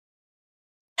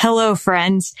Hello,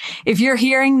 friends. If you're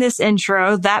hearing this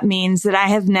intro, that means that I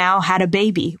have now had a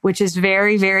baby, which is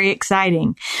very, very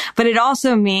exciting. But it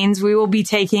also means we will be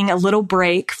taking a little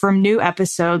break from new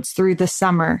episodes through the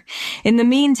summer. In the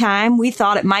meantime, we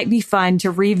thought it might be fun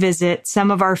to revisit some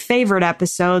of our favorite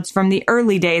episodes from the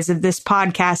early days of this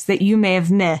podcast that you may have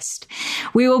missed.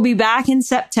 We will be back in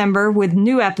September with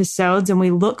new episodes, and we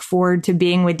look forward to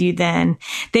being with you then.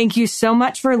 Thank you so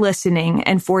much for listening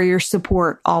and for your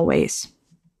support always.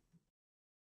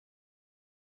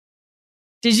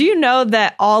 Did you know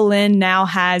that All In now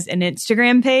has an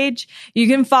Instagram page? You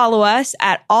can follow us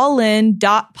at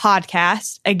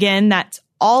allin.podcast. Again, that's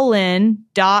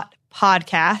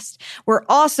allin.podcast. We're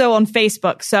also on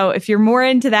Facebook, so if you're more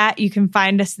into that, you can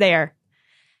find us there.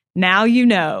 Now you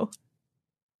know.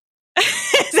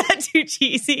 Is that too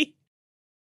cheesy?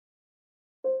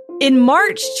 In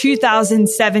March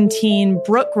 2017,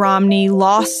 Brooke Romney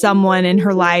lost someone in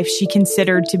her life she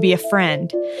considered to be a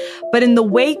friend. But in the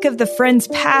wake of the friend's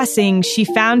passing, she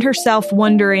found herself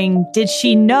wondering, did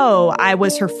she know I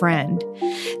was her friend?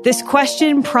 This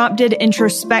question prompted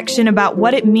introspection about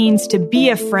what it means to be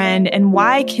a friend and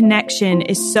why connection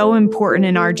is so important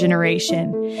in our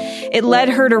generation. It led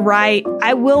her to write,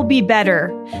 "I will be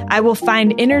better. I will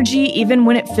find energy even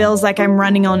when it feels like I'm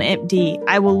running on empty.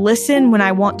 I will listen when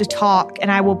I want to talk,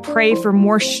 and I will pray for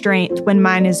more strength when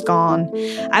mine is gone.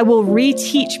 I will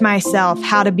reteach myself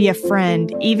how to be a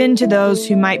friend, even to those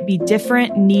who might be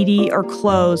different, needy, or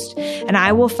closed, and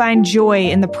I will find joy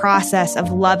in the process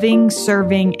of loving,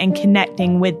 serving, and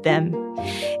connecting with them."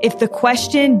 If the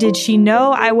question, did she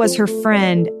know I was her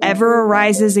friend, ever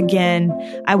arises again,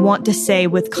 I want to say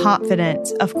with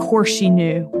confidence, of course she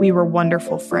knew we were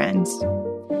wonderful friends.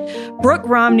 Brooke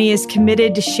Romney is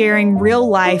committed to sharing real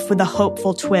life with a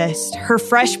hopeful twist. Her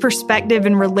fresh perspective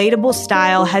and relatable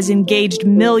style has engaged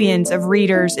millions of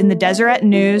readers in the Deseret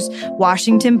News,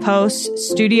 Washington Post,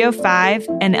 Studio 5,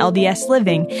 and LDS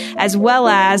Living, as well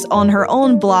as on her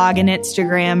own blog and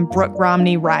Instagram, Brooke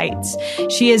Romney Writes.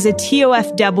 She is a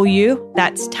TOFW,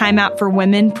 that's Time Out for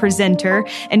Women, presenter,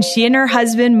 and she and her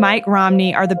husband, Mike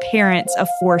Romney, are the parents of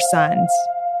 4 sons.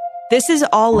 This is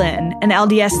All In, an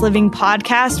LDS Living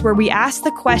podcast where we ask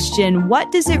the question,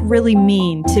 what does it really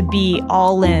mean to be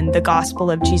all in the gospel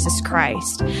of Jesus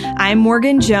Christ? I'm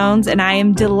Morgan Jones, and I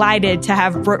am delighted to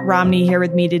have Brooke Romney here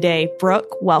with me today.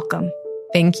 Brooke, welcome.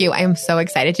 Thank you. I am so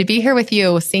excited to be here with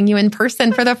you, seeing you in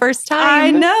person for the first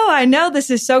time. I know. This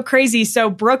is so crazy. So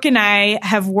Brooke and I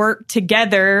have worked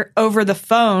together over the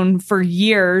phone for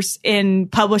years in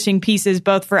publishing pieces,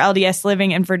 both for LDS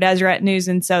Living and for Deseret News.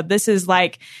 And so this is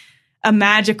like a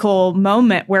magical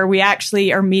moment where we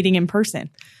actually are meeting in person.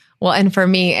 Well, and for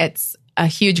me, it's a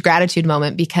huge gratitude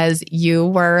moment because you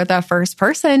were the first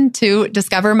person to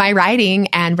discover my writing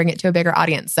and bring it to a bigger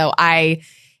audience. So I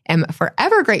am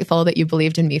forever grateful that you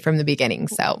believed in me from the beginning.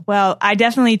 So, well, I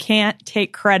definitely can't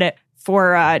take credit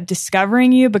for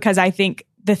discovering you, because I think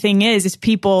the thing is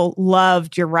people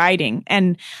loved your writing.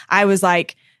 And I was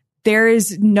like, there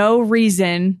is no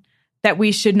reason that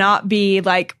we should not be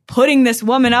like putting this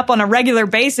woman up on a regular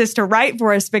basis to write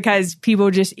for us, because people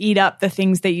just eat up the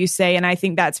things that you say. And I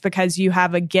think that's because you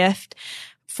have a gift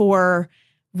for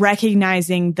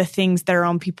recognizing the things that are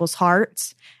on people's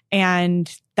hearts. And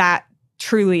that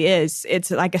truly is,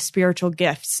 it's like a spiritual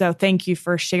gift. So thank you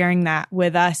for sharing that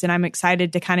with us. And I'm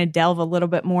excited to kind of delve a little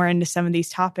bit more into some of these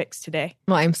topics today.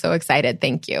 Well, I'm so excited.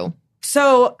 Thank you.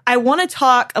 So I want to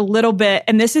talk a little bit,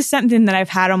 and this is something that I've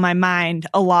had on my mind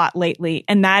a lot lately,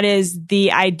 and that is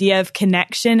the idea of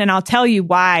connection. And I'll tell you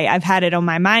why I've had it on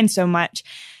my mind so much.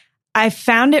 I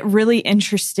found it really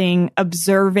interesting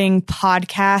observing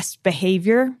podcast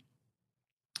behavior,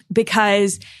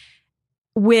 because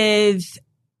with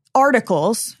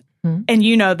articles, and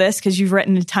you know this because you've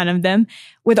written a ton of them,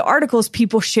 with articles,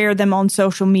 people share them on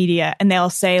social media and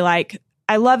they'll say like,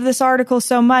 I love this article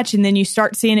so much. And then you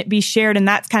start seeing it be shared, and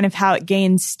that's kind of how it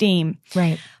gains steam.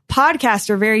 Right. Podcasts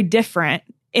are very different.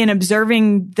 In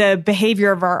observing the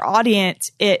behavior of our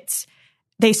audience,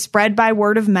 they spread by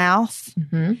word of mouth.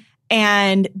 Mm-hmm.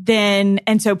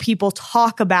 And so people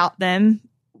talk about them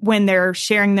when they're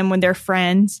sharing them with their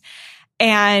friends.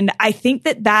 And I think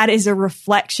that is a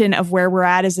reflection of where we're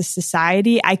at as a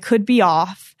society. I could be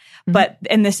off. But,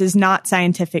 and this is not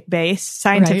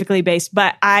scientifically based,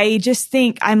 but I just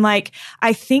think,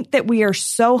 I think that we are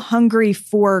so hungry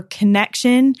for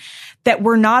connection that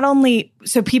we're not only,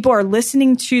 so people are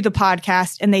listening to the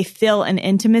podcast and they feel an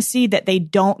intimacy that they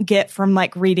don't get from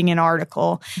like reading an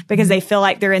article because they feel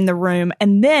like they're in the room.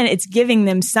 And then it's giving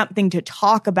them something to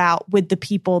talk about with the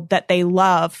people that they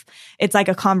love. It's like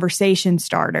a conversation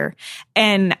starter.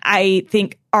 And I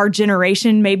think our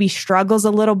generation maybe struggles a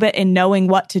little bit in knowing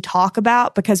what to talk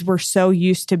about because we're so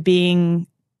used to being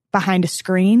behind a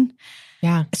screen.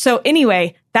 Yeah. So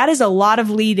anyway, that is a lot of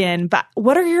lead in, but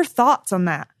what are your thoughts on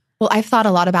that? Well, I've thought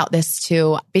a lot about this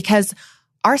too, because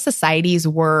our societies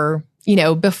were,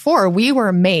 before we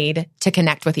were made to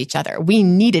connect with each other. We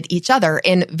needed each other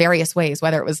in various ways,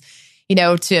 whether it was,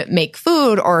 to make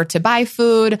food or to buy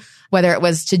food, whether it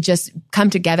was to just come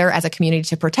together as a community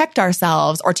to protect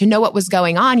ourselves or to know what was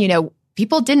going on.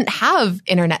 People didn't have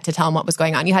internet to tell them what was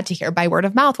going on. You had to hear by word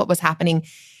of mouth what was happening.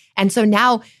 And so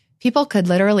now people could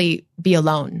literally be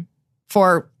alone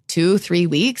for 2-3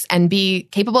 weeks and be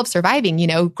capable of surviving,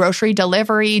 grocery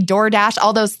delivery, DoorDash,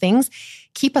 all those things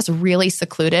keep us really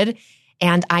secluded.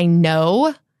 And I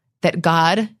know that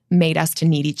God made us to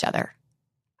need each other.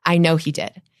 I know He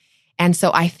did. And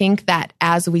so I think that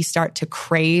as we start to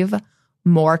crave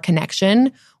more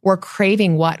connection, we're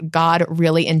craving what God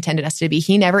really intended us to be.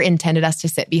 He never intended us to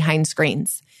sit behind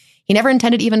screens. He never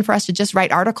intended even for us to just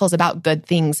write articles about good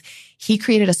things. He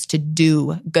created us to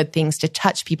do good things, to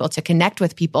touch people, to connect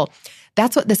with people.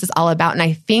 That's what this is all about. And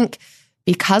I think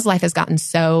because life has gotten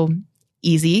so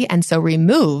easy and so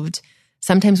removed,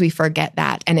 sometimes we forget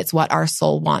that. And it's what our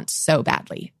soul wants so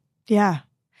badly. Yeah.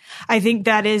 I think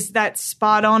that's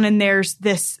spot on. And there's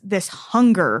this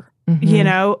hunger.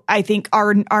 I think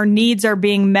our needs are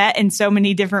being met in so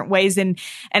many different ways. And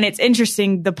it's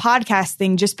interesting, the podcast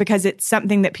thing, just because it's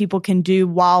something that people can do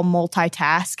while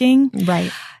multitasking.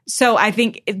 Right. So I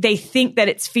think they think that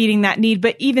it's feeding that need.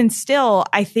 But even still,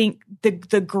 I think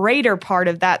the greater part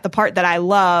of that, the part that I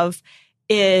love,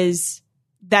 is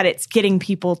that it's getting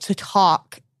people to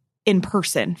talk in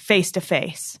person, face to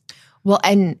face. Well,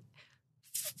 and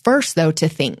first, though, to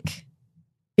think.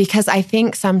 Because I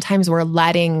think sometimes we're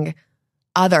letting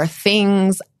other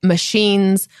things,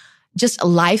 machines, just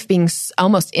life being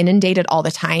almost inundated all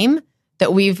the time,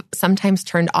 that we've sometimes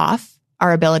turned off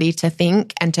our ability to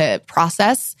think and to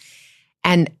process.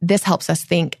 And this helps us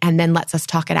think and then lets us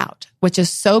talk it out, which is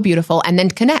so beautiful. And then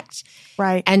connect.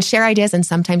 Right. And share ideas. And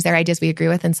sometimes they're ideas we agree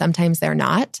with and sometimes they're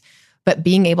not. But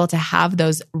being able to have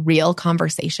those real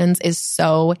conversations is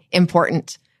so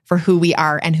important for who we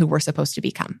are and who we're supposed to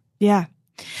become. Yeah.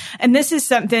 And this is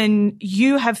something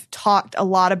you have talked a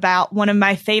lot about. One of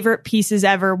my favorite pieces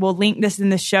ever, we'll link this in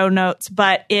the show notes,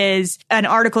 but is an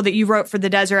article that you wrote for the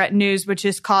Deseret News, which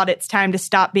is called "It's Time to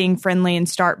Stop Being Friendly and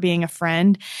Start Being a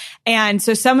Friend." And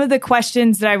so some of the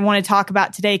questions that I want to talk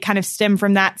about today kind of stem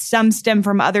from that. Some stem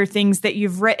from other things that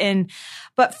you've written.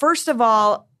 But first of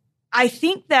all, I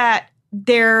think that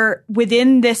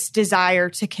within this desire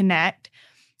to connect,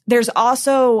 there's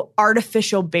also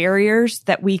artificial barriers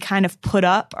that we kind of put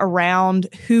up around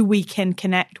who we can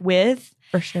connect with.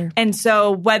 For sure. And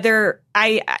so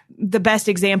the best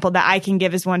example that I can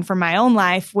give is one from my own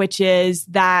life, which is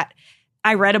that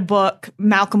I read a book,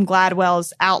 Malcolm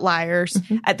Gladwell's Outliers.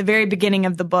 Mm-hmm. At the very beginning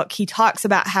of the book, he talks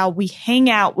about how we hang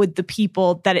out with the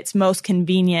people that it's most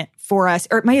convenient for us,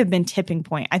 or it may have been Tipping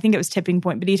Point. I think it was Tipping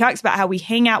Point, but he talks about how we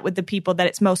hang out with the people that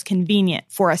it's most convenient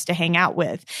for us to hang out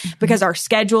with because our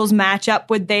schedules match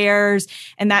up with theirs.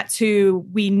 And that's who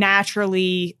we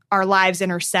naturally, our lives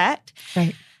intersect.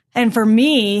 Right. And for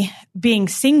me, being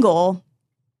single,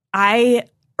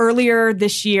 earlier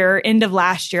this year, end of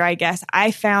last year, I guess,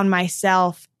 I found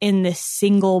myself in this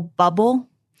single bubble.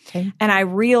 Okay. And I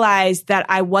realized that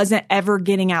I wasn't ever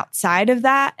getting outside of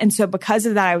that. And so because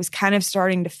of that, I was kind of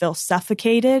starting to feel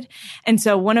suffocated. And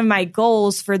so one of my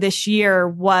goals for this year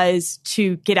was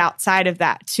to get outside of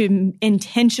that, to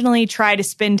intentionally try to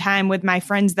spend time with my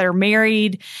friends that are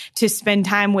married, to spend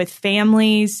time with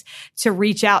families, to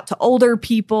reach out to older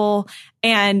people.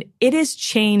 And it has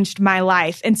changed my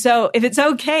life. And so if it's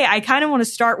okay, I kind of want to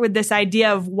start with this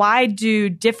idea of why do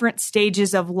different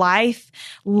stages of life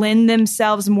lend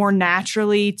themselves more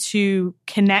naturally to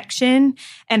connection,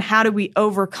 and how do we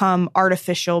overcome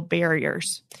artificial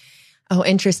barriers? Oh,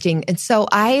 interesting. And so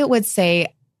I would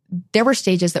say there were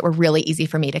stages that were really easy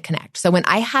for me to connect. So when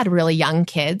I had really young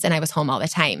kids and I was home all the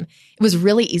time, it was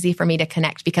really easy for me to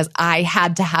connect because I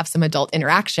had to have some adult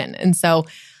interaction. And so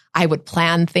I would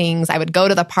plan things. I would go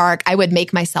to the park. I would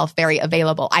make myself very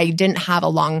available. I had a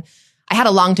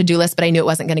long to-do list, but I knew it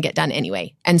wasn't going to get done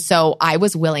anyway. And so I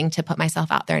was willing to put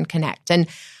myself out there and connect.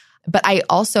 But I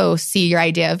also see your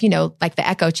idea of, like the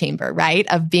echo chamber, right?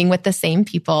 Of being with the same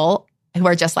people who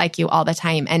are just like you all the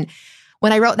time. And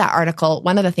When I wrote that article,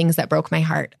 one of the things that broke my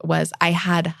heart was I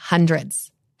had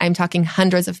hundreds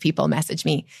of people message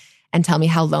me and tell me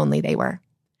how lonely they were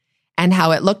and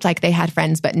how it looked like they had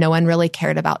friends, but no one really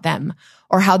cared about them,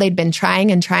 or how they'd been trying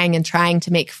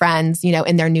to make friends,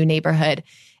 in their new neighborhood,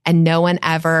 and no one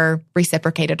ever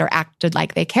reciprocated or acted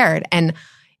like they cared. And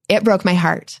it broke my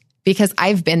heart because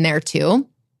I've been there too.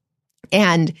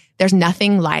 And there's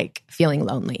nothing like feeling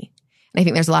lonely. And I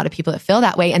think there's a lot of people that feel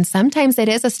that way. And sometimes it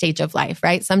is a stage of life,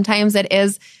 right? Sometimes it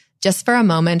is just for a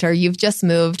moment, or you've just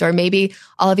moved, or maybe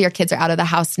all of your kids are out of the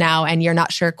house now and you're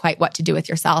not sure quite what to do with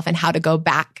yourself and how to go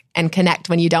back and connect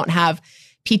when you don't have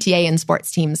PTA and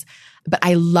sports teams. But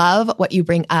I love what you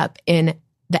bring up in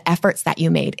the efforts that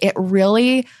you made. It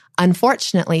really,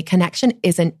 unfortunately, connection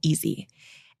isn't easy.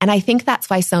 And I think that's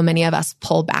why so many of us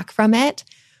pull back from it.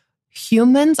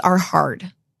 Humans are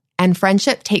hard and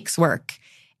friendship takes work.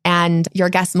 And your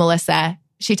guest, Melissa,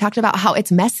 she talked about how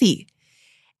it's messy.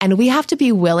 And we have to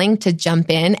be willing to jump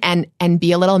in and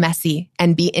be a little messy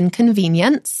and be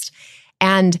inconvenienced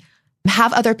and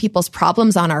have other people's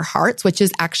problems on our hearts, which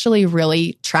is actually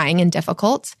really trying and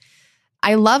difficult.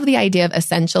 I love the idea of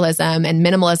essentialism and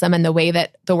minimalism and the way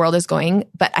that the world is going,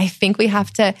 but I think we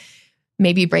have to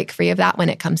maybe break free of that when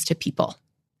it comes to people.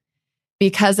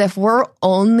 Because if we're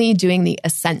only doing the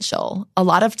essential, a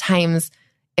lot of times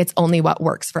it's only what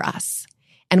works for us.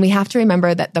 And we have to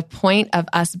remember that the point of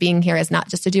us being here is not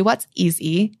just to do what's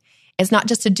easy. It's not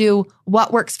just to do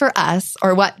what works for us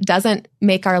or what doesn't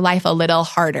make our life a little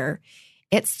harder.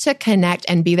 It's to connect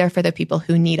and be there for the people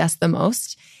who need us the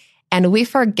most. And we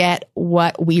forget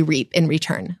what we reap in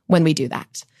return when we do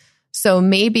that. So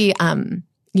maybe,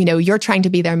 you're trying to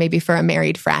be there maybe for a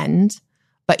married friend,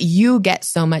 but you get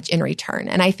so much in return.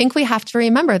 And I think we have to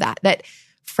remember that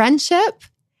friendship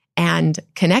and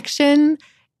connection,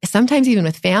 sometimes even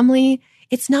with family,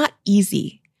 it's not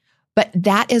easy. But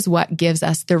that is what gives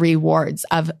us the rewards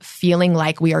of feeling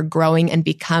like we are growing and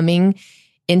becoming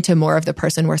into more of the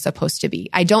person we're supposed to be.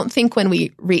 I don't think when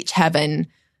we reach heaven,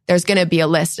 there's going to be a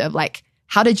list of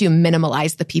how did you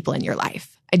minimalize the people in your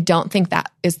life? I don't think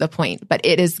that is the point, but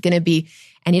it is going to be,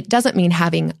 and it doesn't mean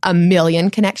having a million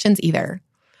connections either,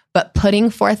 but putting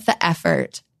forth the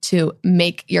effort to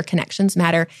make your connections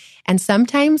matter. And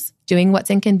sometimes doing what's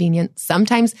inconvenient,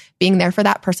 sometimes being there for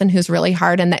that person who's really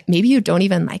hard and that maybe you don't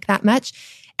even like that much.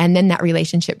 And then that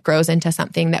relationship grows into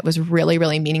something that was really,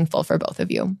 really meaningful for both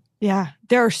of you. Yeah,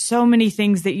 there are so many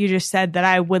things that you just said that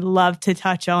I would love to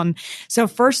touch on. So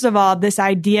first of all, this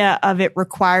idea of it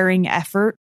requiring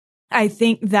effort, I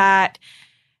think that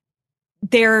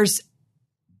there's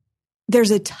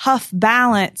a tough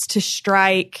balance to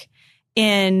strike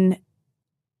in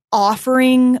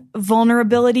offering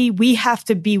vulnerability. We have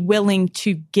to be willing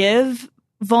to give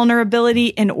vulnerability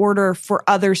in order for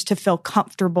others to feel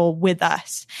comfortable with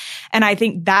us. And I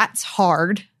think that's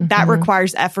hard. Mm-hmm. That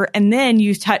requires effort. And then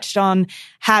you touched on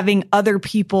having other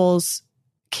people's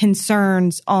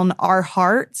concerns on our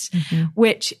hearts, mm-hmm.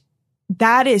 which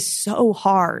that is so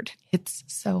hard. It's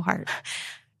so hard.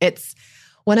 It's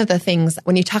one of the things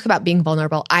when you talk about being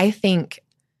vulnerable, I think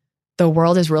the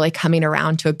world is really coming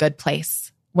around to a good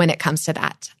place when it comes to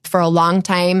that. For a long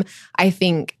time, I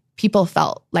think people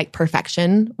felt like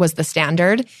perfection was the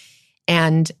standard,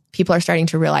 and people are starting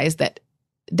to realize that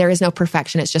there is no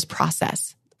perfection. It's just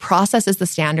process. Process is the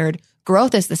standard.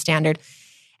 Growth is the standard.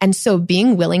 And so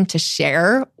being willing to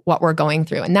share what we're going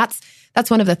through. And that's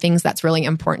one of the things that's really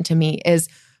important to me is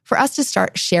for us to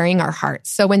start sharing our hearts.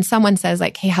 So when someone says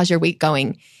hey, how's your week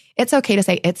going? It's okay to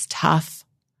say it's tough.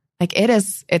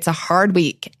 It's a hard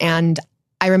week. And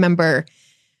I remember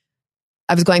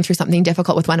I was going through something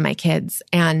difficult with one of my kids.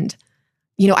 And,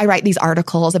 I write these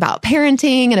articles about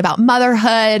parenting and about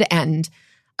motherhood and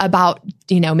about,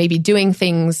 maybe doing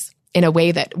things in a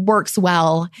way that works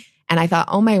well. And I thought,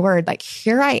 oh my word,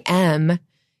 here I am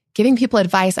giving people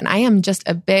advice and I am just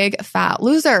a big fat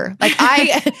loser.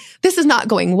 This is not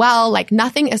going well.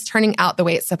 Nothing is turning out the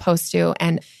way it's supposed to.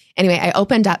 And anyway, I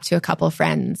opened up to a couple of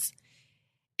friends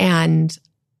and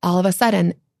all of a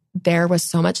sudden there was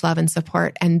so much love and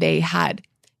support, and they had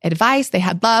advice, they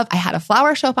had love. I had a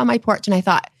flower show up on my porch and I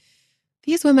thought,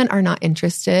 these women are not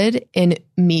interested in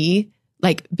me,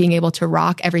 being able to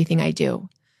rock everything I do.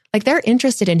 They're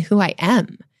interested in who I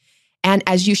am. And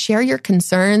as you share your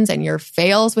concerns and your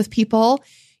fails with people,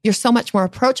 you're so much more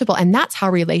approachable. And that's how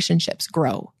relationships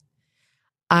grow.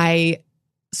 I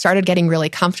started getting really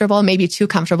comfortable, maybe too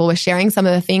comfortable with sharing some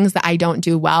of the things that I don't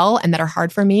do well and that are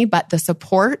hard for me, but the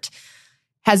support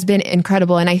has been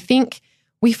incredible. And I think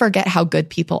we forget how good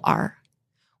people are.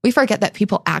 We forget that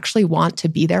people actually want to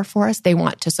be there for us. They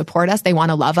want to support us. They want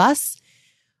to love us.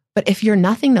 But if you're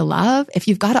nothing to love, if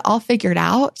you've got it all figured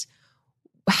out,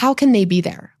 how can they be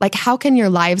there? Like, how can your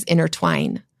lives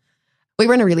intertwine? We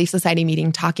were in a Relief Society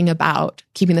meeting talking about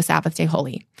keeping the Sabbath day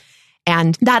holy.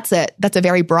 And that's a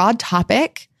very broad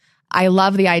topic. I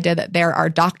love the idea that there are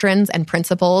doctrines and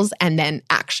principles and then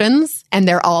actions, and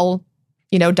they're all,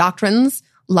 doctrines.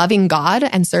 Loving God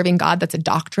and serving God, that's a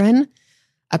doctrine.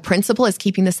 A principle is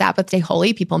keeping the Sabbath day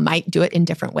holy. People might do it in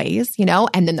different ways,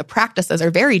 and then the practices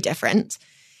are very different.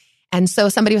 And so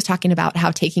somebody was talking about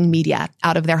how taking media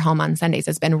out of their home on Sundays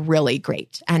has been really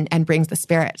great and brings the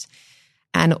Spirit.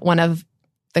 And one of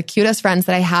the cutest friends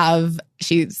that I have,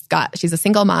 she's a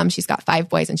single mom. She's got 5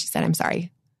 boys. And she said, I'm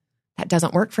sorry, that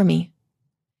doesn't work for me.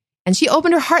 And she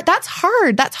opened her heart. That's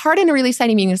hard. That's hard in a Relief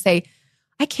Society meeting to say,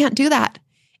 I can't do that.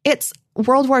 It's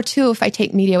World War II if I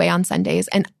take media away on Sundays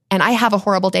and I have a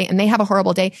horrible day and they have a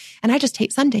horrible day and I just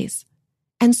hate Sundays.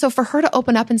 And so for her to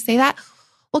open up and say that,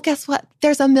 well, guess what?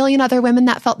 There's a million other women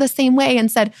that felt the same way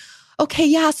and said, okay,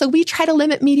 yeah, so we try to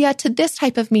limit media to this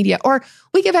type of media, or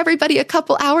we give everybody a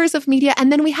couple hours of media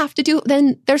and then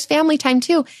then there's family time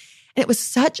too. And it was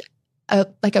such a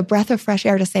breath of fresh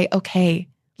air to say, okay,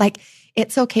 like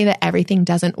it's okay that everything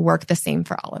doesn't work the same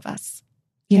for all of us,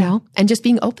 you know, and just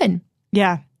being open.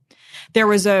 Yeah. There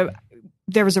was a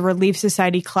Relief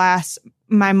Society class.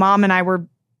 My mom and I were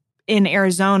in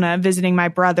Arizona visiting my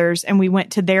brothers, and we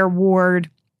went to their ward.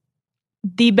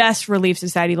 The best Relief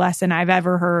Society lesson I've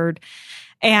ever heard.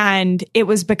 And it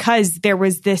was because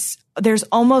there's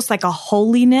almost like a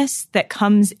holiness that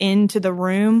comes into the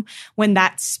room when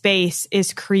that space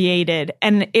is created.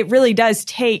 And it really does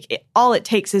all it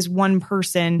takes is one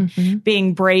person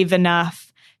being brave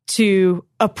enough to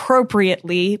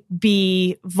appropriately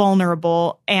be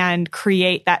vulnerable and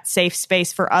create that safe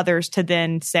space for others to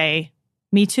then say,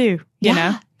 me too, you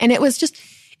know? And it was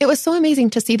so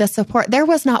amazing to see the support. There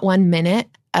was not 1 minute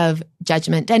of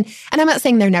judgment. And I'm not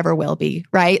saying there never will be,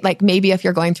 right? Like maybe if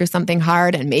you're going through something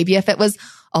hard and maybe if it was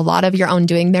a lot of your own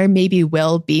doing, there maybe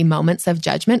will be moments of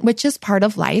judgment, which is part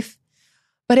of life.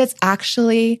 But it's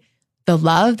actually the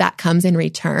love that comes in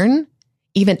return,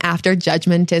 even after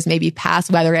judgment is maybe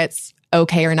passed, whether it's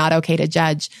okay or not okay to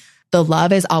judge. The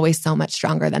love is always so much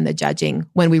stronger than the judging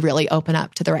when we really open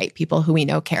up to the right people who we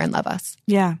know care and love us.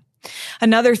 Yeah.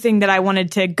 Another thing that I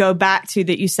wanted to go back to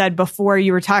that you said before,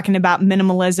 you were talking about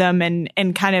minimalism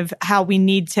and kind of how we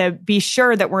need to be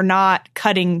sure that we're not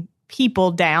cutting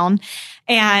people down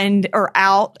or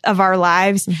out of our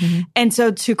lives. And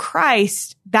so to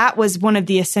Christ, that was one of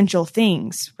the essential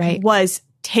things, right? Was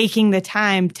taking the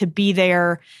time to be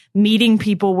there, meeting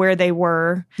people where they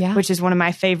were, which is one of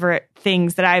my favorite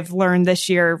things that I've learned this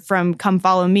year from Come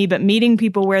Follow Me, but meeting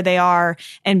people where they are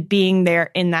and being there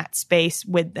in that space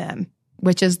with them.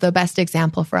 Which is the best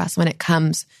example for us when it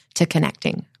comes to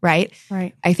connecting, right?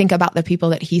 Right. I think about the people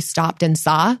that he stopped and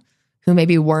saw who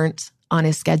maybe weren't on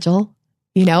his schedule.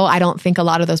 I don't think a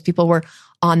lot of those people were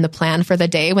on the plan for the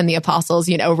day when the apostles,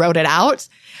 wrote it out.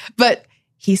 But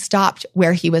he stopped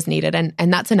where he was needed.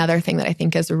 And that's another thing that I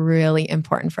think is really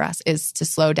important for us is to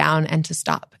slow down and to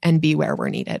stop and be where we're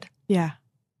needed. Yeah.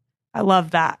 I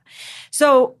love that.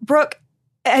 So, Brooke,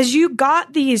 as you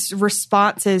got these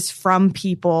responses from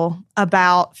people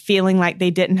about feeling like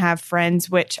they didn't have friends,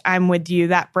 which I'm with you,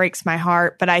 that breaks my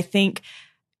heart. But I think,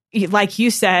 like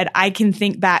you said, I can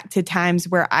think back to times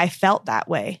where I felt that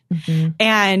way.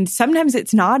 And sometimes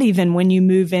it's not even when you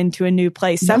move into a new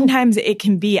place. No. Sometimes it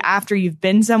can be after you've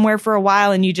been somewhere for a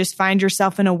while and you just find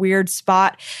yourself in a weird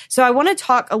spot. So I want to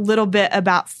talk a little bit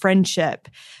about friendship.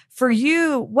 For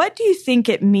you, what do you think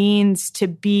it means to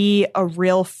be a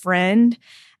real friend?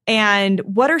 And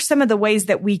what are some of the ways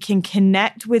that we can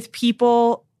connect with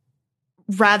people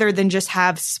rather than just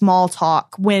have small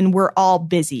talk when we're all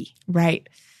busy? Right.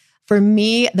 For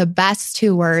me, the best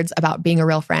 2 words about being a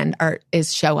real friend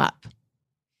is show up.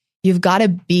 You've got to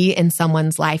be in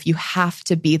someone's life. You have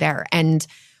to be there. And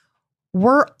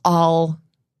we're all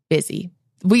busy.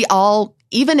 We all,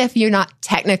 even if you're not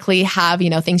technically have,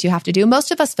 things you have to do,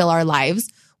 most of us fill our lives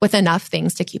with enough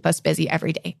things to keep us busy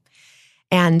every day.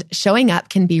 And showing up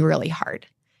can be really hard.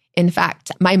 In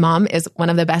fact, my mom is one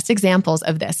of the best examples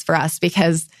of this for us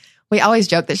because we always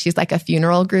joke that she's like a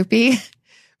funeral groupie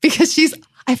because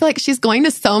I feel like she's going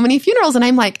to so many funerals and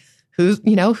I'm like, whose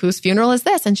funeral is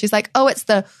this? And she's like, oh, it's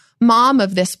the mom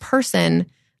of this person.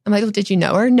 I'm like, well, did you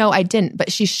know her? No, I didn't.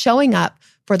 But she's showing up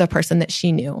for the person that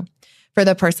she knew, for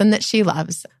the person that she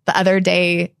loves. The other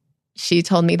day, she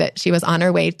told me that she was on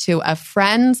her way to a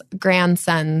friend's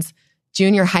grandson's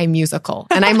junior high musical.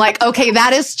 And I'm like, okay,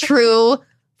 that is true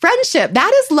friendship.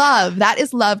 That is love. That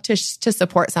is love to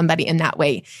support somebody in that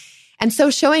way. And so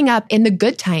showing up in the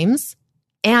good times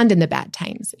and in the bad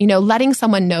times. Letting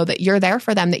someone know that you're there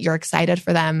for them, that you're excited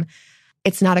for them.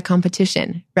 It's not a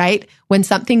competition, right? When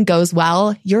something goes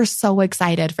well, you're so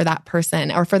excited for that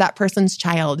person or for that person's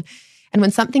child. And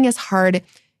when something is hard,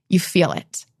 you feel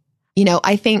it.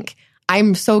 I think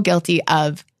I'm so guilty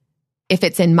of, if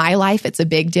it's in my life, it's a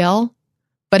big deal.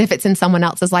 But if it's in someone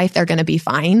else's life, they're going to be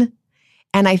fine.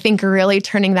 And I think really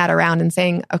turning that around and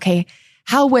saying, okay,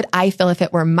 how would I feel if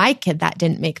it were my kid that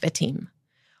didn't make the team?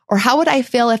 Or how would I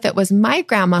feel if it was my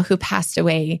grandma who passed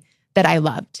away that I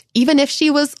loved, even if she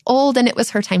was old and it was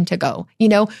her time to go?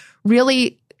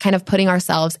 Really kind of putting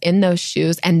ourselves in those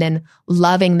shoes and then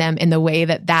loving them in the way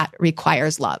that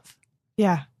requires love.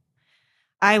 Yeah.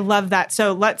 I love that.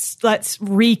 So let's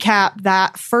recap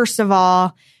that. First of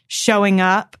all, showing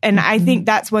up. And I think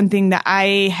that's one thing that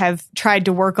I have tried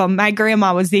to work on. My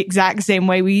grandma was the exact same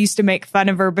way. We used to make fun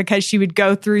of her because she would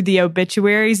go through the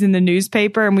obituaries in the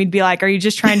newspaper and we'd be like, are you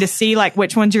just trying to see like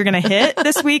which ones you're going to hit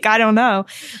this week? I don't know.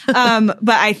 But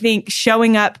I think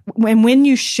showing up, when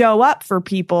you show up for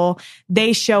people,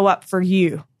 they show up for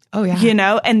you. Oh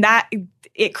yeah. And that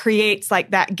it creates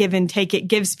like that give and take. It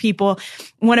gives people,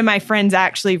 one of my friends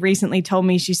actually recently told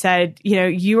me, she said,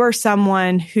 you are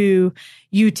someone who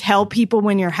you tell people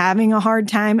when you're having a hard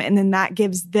time, and then that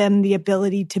gives them the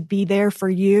ability to be there for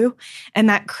you. And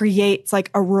that creates like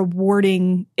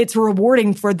it's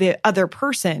rewarding for the other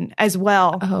person as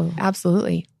well. Oh,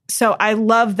 absolutely. So I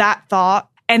love that thought.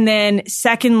 And then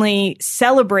secondly,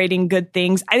 celebrating good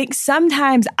things. I think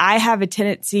sometimes I have a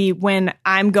tendency when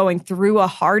I'm going through a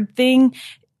hard thing,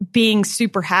 being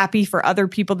super happy for other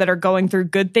people that are going through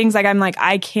good things. Like I'm like,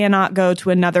 I cannot go to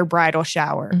another bridal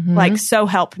shower. Like, so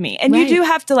help me. And you do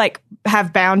have to like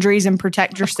have boundaries and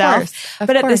protect yourself.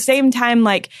 But at the same time,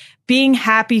 like being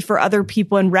happy for other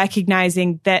people and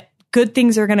recognizing that good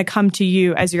things are going to come to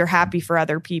you as you're happy for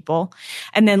other people.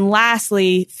 And then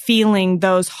lastly, feeling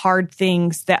those hard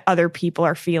things that other people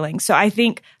are feeling. So I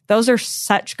think those are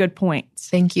such good points.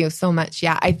 Thank you so much.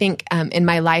 Yeah, I think in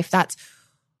my life, that's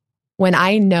when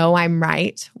I know I'm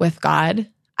right with God,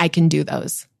 I can do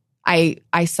those.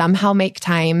 I somehow make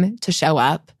time to show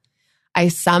up. I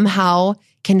somehow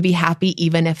can be happy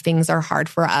even if things are hard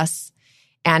for us.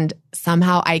 And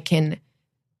somehow I can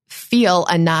feel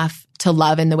enough to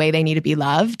love in the way they need to be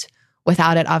loved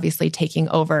without it obviously taking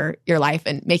over your life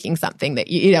and making something that,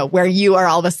 where you are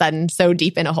all of a sudden so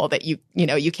deep in a hole that you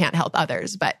can't help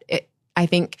others. But I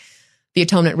think the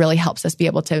atonement really helps us be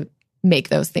able to make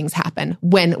those things happen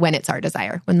when it's our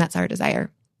desire, when that's our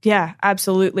desire. Yeah,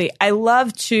 absolutely. I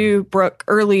love to, Brooke,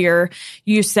 earlier,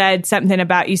 you said something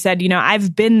about,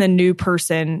 I've been the new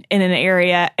person in an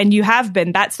area, and you have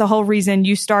been. That's the whole reason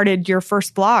you started your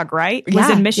first blog, right? Was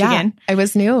in Michigan. Yeah. I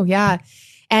was new, yeah.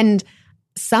 And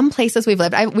some places we've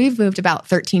lived, we've moved about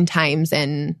 13 times,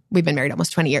 and we've been married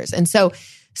almost 20 years. And so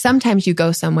sometimes you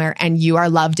go somewhere and you are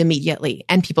loved immediately,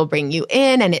 and people bring you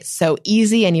in, and it's so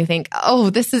easy, and you think, oh,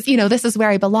 this is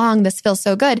where I belong. This feels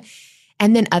so good.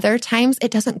 And then other times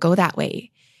it doesn't go that way.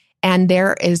 And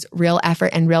there is real effort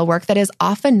and real work that is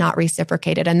often not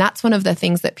reciprocated. And that's one of the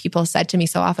things that people said to me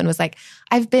so often was like,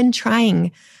 I've been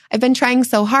trying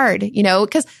so hard,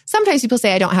 because sometimes people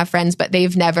say I don't have friends, but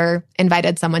they've never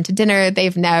invited someone to dinner.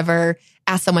 They've never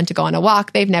asked someone to go on a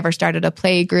walk. They've never started a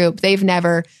play group. They've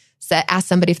never asked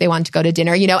somebody if they want to go to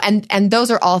dinner, and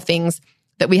those are all things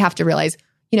that we have to realize,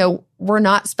 we're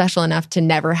not special enough to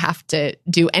never have to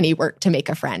do any work to make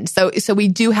a friend. So we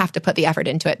do have to put the effort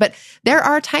into it. But there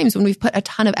are times when we've put a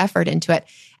ton of effort into it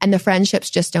and the friendships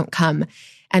just don't come.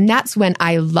 And that's when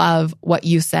I love what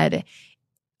you said,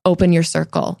 open your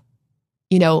circle,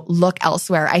 look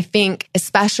elsewhere. I think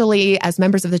especially as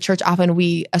members of the church, often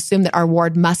we assume that our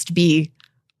ward must be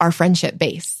our friendship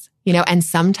base, and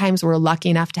sometimes we're lucky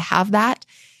enough to have that.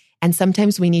 And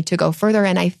sometimes we need to go further.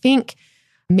 And I think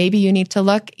maybe you need to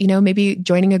look, maybe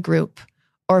joining a group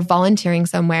or volunteering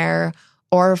somewhere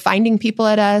or finding people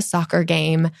at a soccer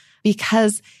game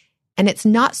and it's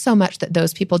not so much that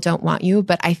those people don't want you,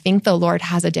 but I think the Lord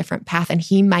has a different path and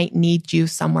he might need you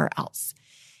somewhere else.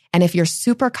 And if you're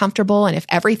super comfortable and if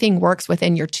everything works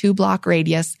within your 2-block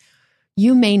radius,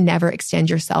 you may never extend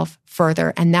yourself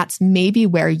further. And that's maybe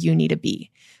where you need to be.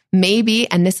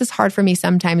 Maybe, and this is hard for me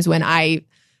sometimes when I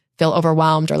feel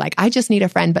overwhelmed or like, I just need a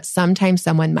friend, but sometimes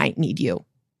someone might need you.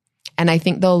 And I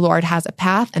think the Lord has a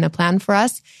path and a plan for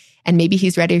us. And maybe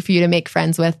he's ready for you to make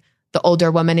friends with the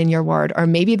older woman in your ward. Or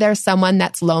maybe there's someone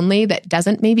that's lonely that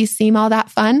doesn't maybe seem all that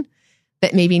fun,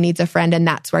 that maybe needs a friend, and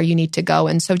that's where you need to go.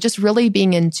 And so just really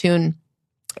being in tune,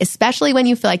 especially when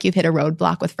you feel like you've hit a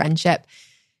roadblock with friendship,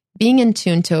 being in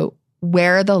tune to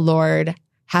where the Lord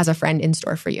has a friend in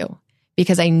store for you,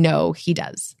 because I know he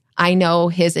does. I know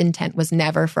his intent was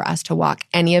never for us to walk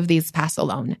any of these paths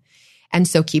alone. And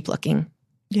so keep looking.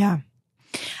 Yeah.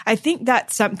 I think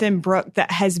that's something, Brooke,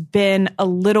 that has been a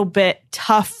little bit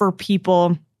tough for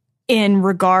people in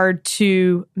regard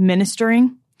to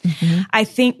ministering. Mm-hmm. I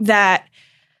think that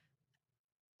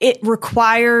it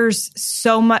requires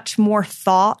so much more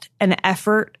thought and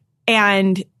effort.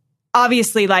 And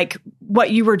obviously, like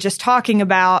what you were just talking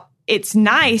about, it's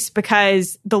nice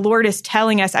because the Lord is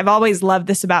telling us. I've always loved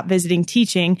this about visiting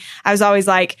teaching. I was always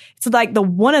like, it's like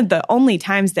one of the only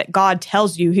times that God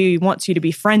tells you who he wants you to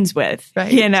be friends with,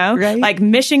 right, like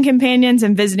mission companions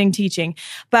and visiting teaching.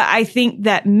 But I think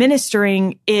that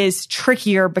ministering is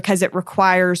trickier because it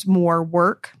requires more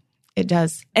work. It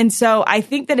does. And so I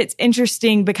think that it's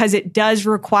interesting because it does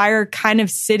require kind of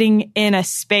sitting in a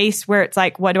space where it's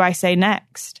like, what do I say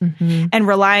next? Mm-hmm. And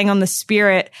relying on the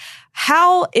Spirit.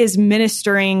 How is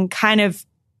ministering kind of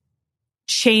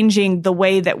changing the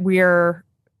way that we're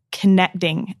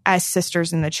connecting as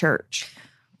sisters in the church?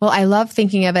 Well, I love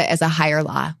thinking of it as a higher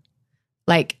law.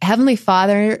 Like Heavenly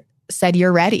Father said,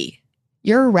 you're ready.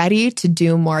 You're ready to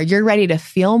do more. You're ready to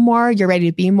feel more. You're ready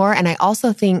to be more. And I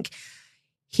also think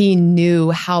he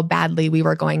knew how badly we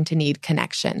were going to need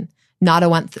connection. Not a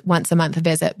once a month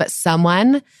visit, but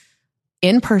someone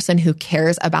in person who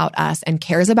cares about us and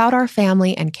cares about our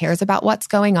family and cares about what's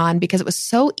going on, because it was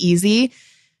so easy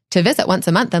to visit once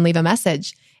a month and leave a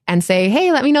message and say,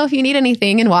 hey, let me know if you need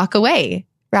anything and walk away,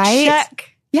 right?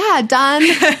 Check. Yeah, done.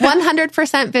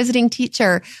 100% visiting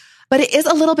teacher. But it is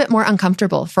a little bit more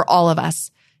uncomfortable for all of us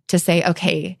to say,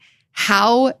 okay,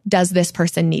 how does this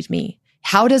person need me?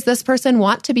 How does this person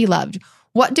want to be loved?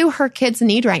 What do her kids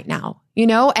need right now?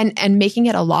 And making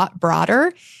it a lot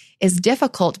broader is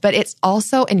difficult, but it's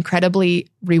also incredibly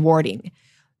rewarding.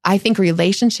 I think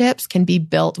relationships can be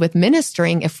built with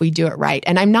ministering if we do it right.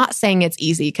 And I'm not saying it's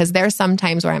easy, because there's some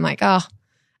times where I'm like, oh,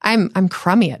 I'm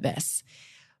crummy at this.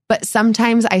 But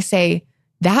sometimes I say,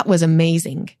 that was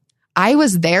amazing. I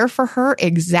was there for her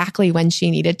exactly when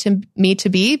she needed me to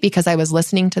be, because I was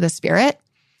listening to the Spirit.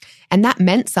 And that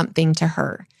meant something to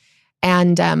her.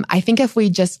 And I think if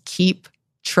we just keep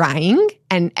trying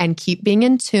and keep being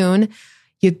in tune,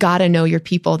 you got to know your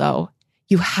people, though.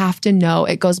 You have to know.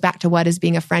 It goes back to what is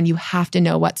being a friend. You have to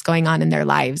know what's going on in their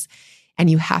lives, and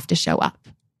you have to show up.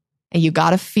 And you got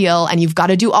to feel, and you've got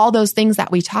to do all those things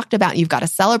that we talked about. You've got to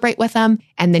celebrate with them,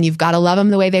 and then you've got to love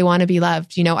them the way they want to be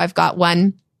loved. I've got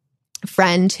one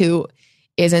friend who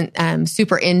isn't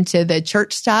super into the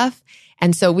church stuff.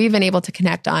 And so we've been able to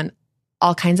connect on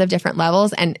all kinds of different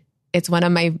levels. And it's one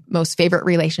of my most favorite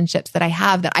relationships that I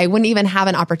have, that I wouldn't even have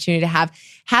an opportunity to have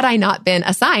had I not been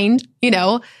assigned,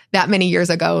 that many years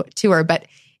ago to her. But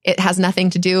it has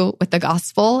nothing to do with the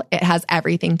gospel. It has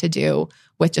everything to do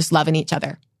with just loving each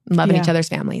other, loving each other's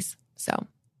families. So,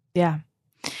 yeah.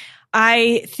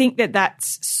 I think that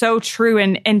that's so true.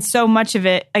 And so much of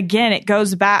it, again, it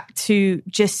goes back to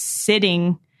just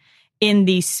sitting in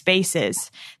these spaces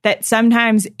that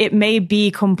sometimes it may be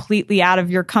completely out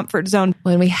of your comfort zone.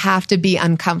 When we have to be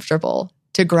uncomfortable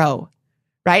to grow,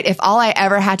 right? If all I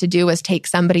ever had to do was take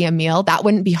somebody a meal, that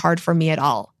wouldn't be hard for me at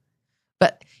all.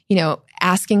 But,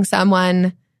 asking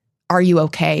someone, are you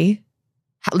okay?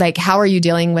 Like, how are you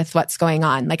dealing with what's going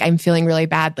on? Like, I'm feeling really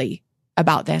badly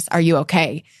about this. Are you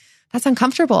okay? That's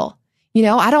uncomfortable.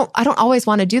 I don't always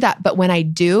want to do that. But when I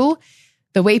do,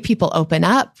 the way people open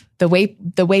up, the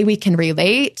way we can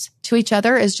relate to each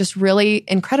other is just really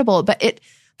incredible. But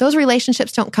those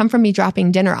relationships don't come from me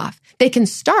dropping dinner off. They can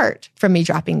start from me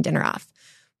dropping dinner off,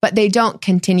 but they don't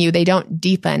continue. They don't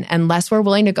deepen unless we're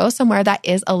willing to go somewhere that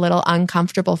is a little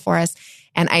uncomfortable for us.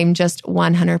 And I'm just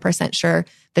 100% sure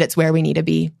that it's where we need to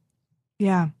be.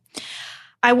 Yeah.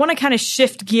 I want to kind of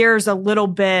shift gears a little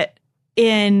bit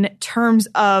in terms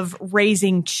of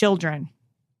raising children.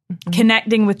 Mm-hmm.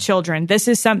 Connecting with children. This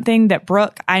is something that,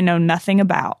 Brooke, I know nothing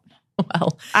about.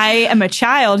 Well, I am a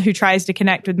child who tries to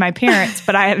connect with my parents,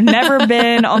 but I have never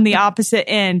been on the opposite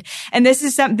end. And this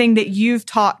is something that you've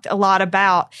talked a lot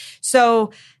about.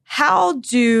 So how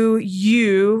do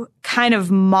you kind of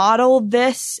model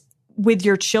this with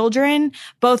your children,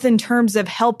 both in terms of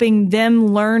helping them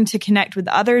learn to connect with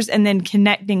others and then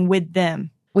connecting with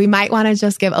them? We might want to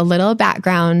just give a little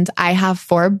background. I have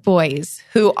 4 boys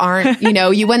who aren't,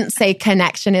 you wouldn't say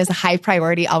connection is a high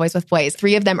priority always with boys.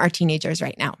 3 of them are teenagers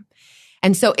right now.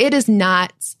 And so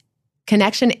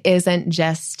connection isn't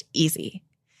just easy.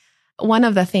 One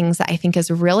of the things that I think is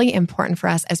really important for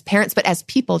us as parents, but as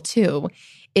people too,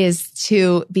 is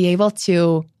to be able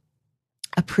to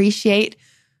appreciate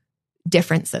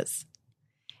differences.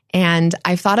 And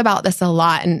I've thought about this a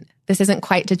lot, and this isn't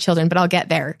quite to children, but I'll get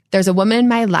there. There's a woman in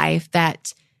my life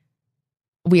that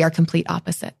we are complete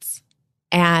opposites.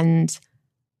 And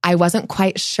I wasn't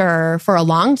quite sure for a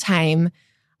long time.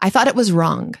 I thought it was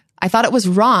wrong. I thought it was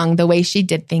wrong the way she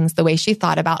did things, the way she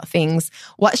thought about things,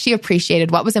 what she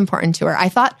appreciated, what was important to her. I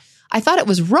thought it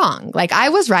was wrong. Like I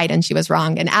was right and she was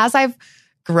wrong. And as I've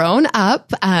grown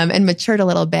up and matured a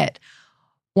little bit,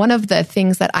 one of the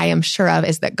things that I am sure of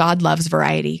is that God loves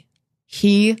variety.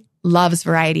 He loves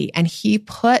variety. And he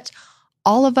put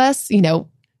all of us,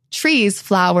 trees,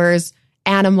 flowers,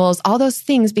 animals, all those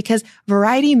things, because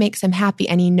variety makes him happy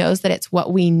and he knows that it's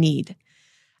what we need.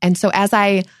 And so as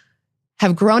I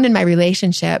have grown in my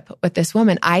relationship with this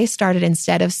woman, I started,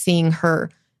 instead of seeing her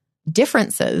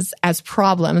differences as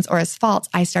problems or as faults,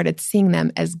 I started seeing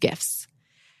them as gifts,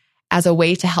 as a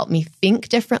way to help me think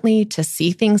differently, to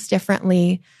see things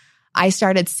differently. I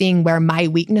started seeing where my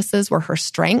weaknesses were her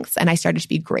strengths, and I started to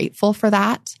be grateful for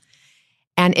that.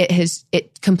 And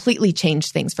it completely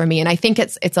changed things for me. And I think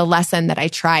it's a lesson that I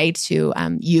try to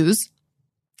use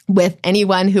with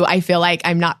anyone who I feel like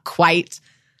I'm not quite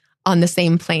on the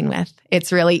same plane with.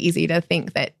 It's really easy to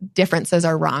think that differences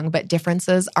are wrong, but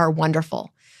differences are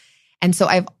wonderful. And so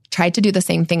I've tried to do the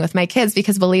same thing with my kids,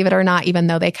 because believe it or not, even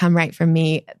though they come right from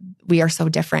me, we are so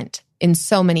different in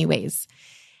so many ways.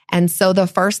 And so the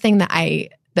first thing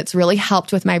that's really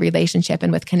helped with my relationship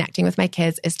and with connecting with my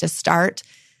kids is to start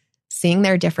seeing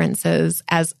their differences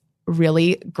as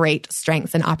really great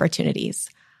strengths and opportunities.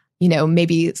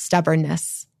 Maybe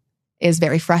stubbornness is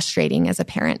very frustrating as a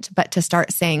parent, but to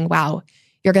start saying, wow,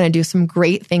 you're going to do some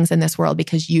great things in this world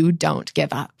because you don't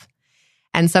give up.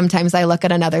 And sometimes I look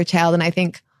at another child and I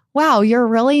think, wow, you're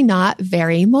really not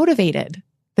very motivated.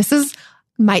 This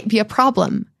might be a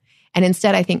problem. And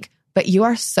instead I think, but you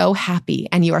are so happy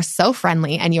and you are so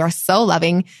friendly and you are so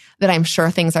loving that I'm sure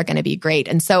things are going to be great.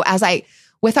 And so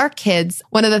with our kids,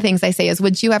 one of the things I say is,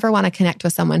 would you ever want to connect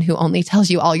with someone who only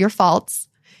tells you all your faults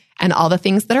and all the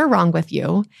things that are wrong with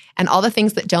you and all the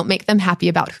things that don't make them happy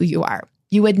about who you are?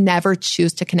 You would never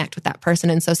choose to connect with that person.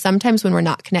 And so sometimes when we're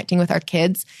not connecting with our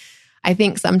kids, I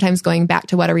think sometimes going back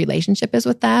to what a relationship is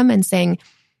with them and saying,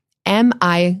 am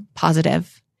I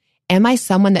positive? Am I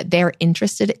someone that they're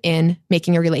interested in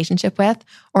making a relationship with?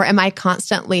 Or am I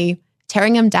constantly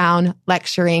tearing them down,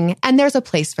 lecturing? And there's a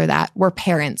place for that. We're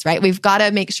parents, right? We've got to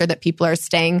make sure that people are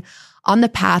staying on the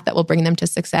path that will bring them to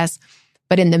success.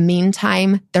 But in the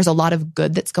meantime, there's a lot of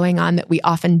good that's going on that we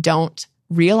often don't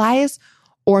realize,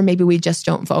 or maybe we just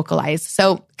don't vocalize.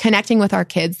 So connecting with our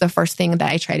kids, the first thing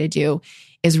that I try to do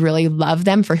is really love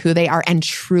them for who they are and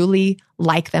truly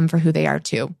like them for who they are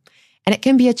too. And it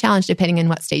can be a challenge depending on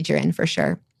what stage you're in, for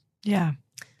sure. Yeah.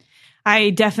 I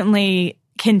definitely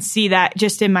can see that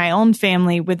just in my own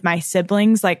family with my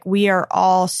siblings. Like, we are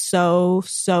all so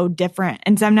different.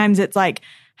 And sometimes it's like,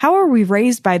 how are we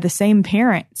raised by the same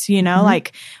parents? Mm-hmm.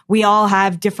 Like, we all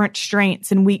have different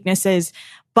strengths and weaknesses,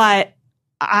 but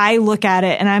I look at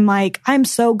it and I'm like, I'm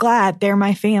so glad they're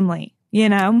my family,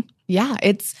 Yeah,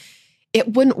 it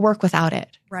wouldn't work without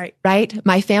it. Right?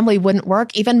 My family wouldn't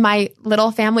work. Even my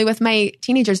little family with my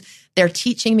teenagers, they're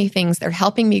teaching me things. They're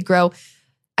helping me grow.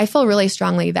 I feel really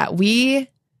strongly that we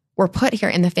were put here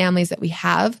in the families that we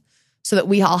have so that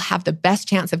we all have the best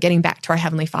chance of getting back to our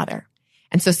Heavenly Father.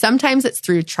 And so sometimes it's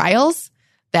through trials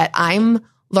that I'm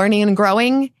learning and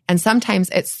growing. And sometimes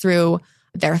it's through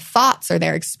their thoughts or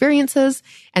their experiences.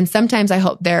 And sometimes I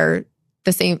hope they're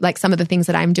the same, like some of the things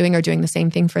that I'm doing are doing the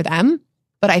same thing for them.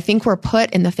 But I think we're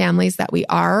put in the families that we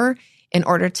are in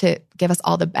order to give us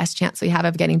all the best chance we have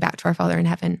of getting back to our Father in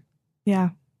heaven. Yeah.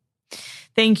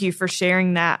 Thank you for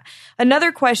sharing that.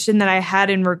 Another question that I had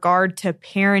in regard to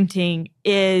parenting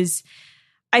is,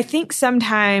 I think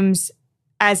sometimes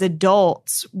as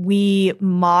adults, we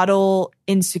model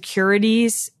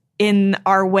insecurities in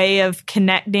our way of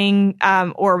connecting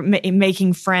or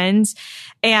making friends.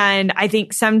 And I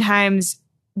think sometimes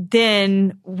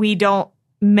then we don't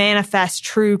manifest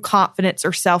true confidence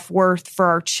or self-worth for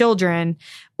our children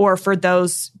or for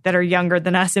those that are younger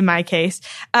than us, in my case.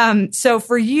 So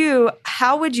for you,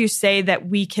 how would you say that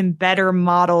we can better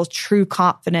model true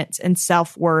confidence and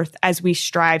self-worth as we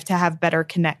strive to have better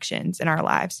connections in our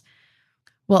lives?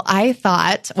 Well, I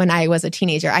thought when I was a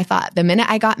teenager, the minute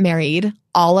I got married,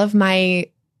 all of my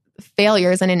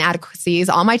failures and inadequacies,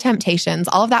 all my temptations,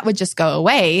 all of that would just go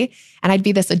away. And I'd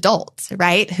be this adult,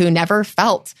 right? Who never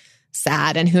felt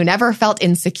sad and who never felt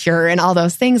insecure and all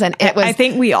those things. And it was, I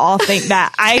think we all think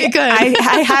that.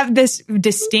 I have this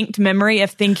distinct memory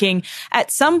of thinking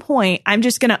at some point, I'm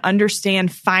just going to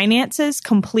understand finances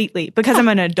completely because I'm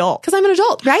an adult.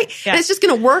 Right? Yeah. And it's just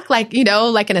going to work like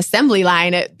an assembly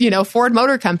line at, Ford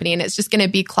Motor Company. And it's just going to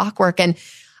be clockwork. And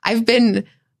I've been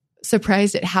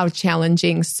surprised at how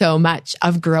challenging so much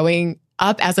of growing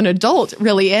up as an adult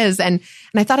really is. And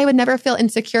I thought I would never feel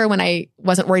insecure when I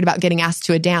wasn't worried about getting asked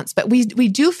to a dance, but we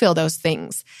do feel those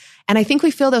things. And I think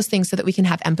we feel those things so that we can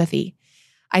have empathy.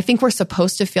 I think we're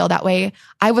supposed to feel that way.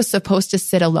 I was supposed to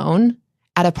sit alone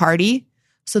at a party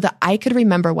so that I could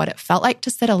remember what it felt like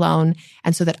to sit alone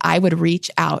and so that I would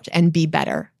reach out and be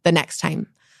better the next time.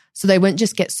 So that I wouldn't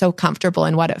just get so comfortable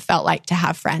in what it felt like to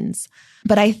have friends.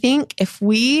 But I think if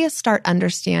we start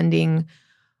understanding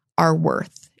our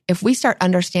worth, if we start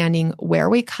understanding where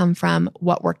we come from,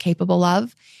 what we're capable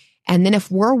of, and then if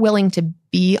we're willing to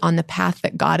be on the path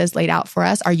that God has laid out for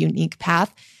us, our unique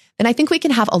path, then I think we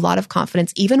can have a lot of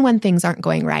confidence even when things aren't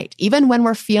going right, even when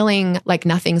we're feeling like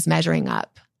nothing's measuring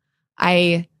up.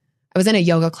 I was in a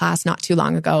yoga class not too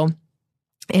long ago,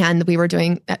 and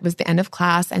it was the end of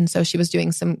class. And so she was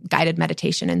doing some guided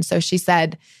meditation. And so she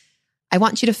said, I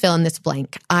want you to fill in this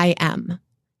blank. I am.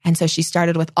 And so she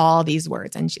started with all these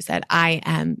words. And she said, I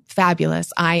am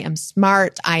fabulous. I am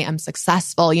smart. I am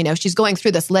successful. She's going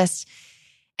through this list.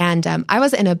 And I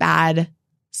was in a bad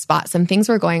spot. Some things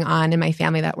were going on in my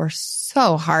family that were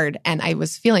so hard. And I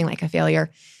was feeling like a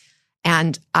failure.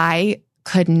 And I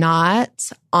could not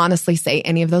honestly say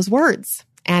any of those words.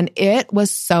 And it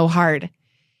was so hard.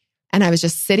 And I was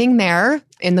just sitting there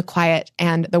in the quiet,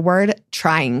 and the word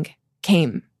trying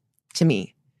came to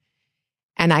me.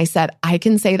 And I said, I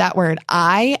can say that word.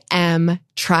 I am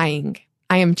trying.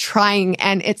 I am trying,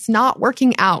 and it's not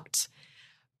working out,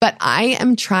 but I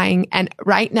am trying. And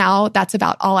right now, that's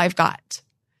about all I've got.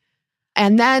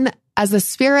 And then as the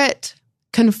Spirit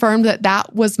confirmed that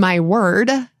that was my word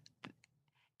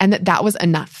and that was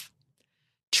enough.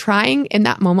 Trying in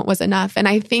that moment was enough. And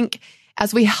I think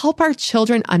as we help our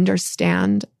children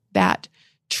understand that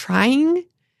trying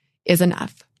is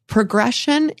enough,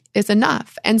 progression is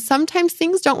enough. And sometimes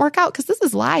things don't work out because this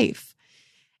is life.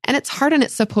 And it's hard, and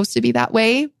it's supposed to be that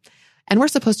way. And we're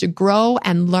supposed to grow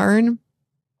and learn.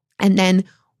 And then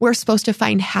we're supposed to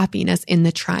find happiness in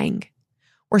the trying.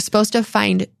 We're supposed to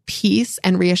find peace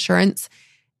and reassurance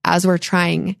as we're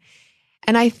trying.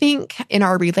 And I think in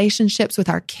our relationships with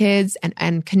our kids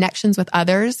and connections with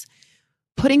others,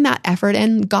 putting that effort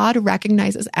in, God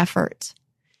recognizes effort.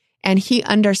 And He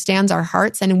understands our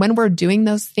hearts. And when we're doing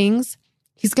those things,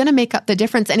 He's going to make up the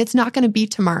difference. And it's not going to be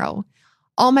tomorrow.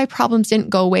 All my problems didn't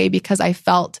go away because I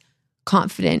felt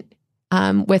confident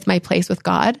with my place with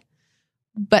God.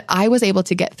 But I was able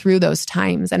to get through those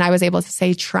times. And I was able to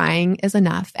say, trying is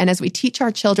enough. And as we teach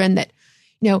our children that,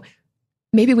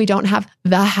 maybe we don't have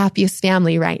the happiest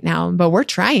family right now, but we're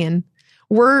trying.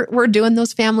 We're doing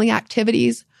those family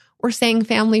activities. We're saying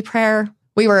family prayer.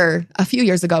 A few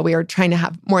years ago, we were trying to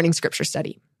have morning scripture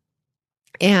study.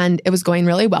 And it was going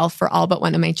really well for all but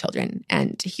one of my children.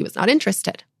 And he was not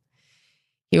interested.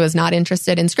 He was not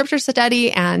interested in scripture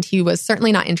study. And he was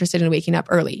certainly not interested in waking up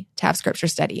early to have scripture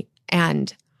study.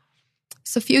 And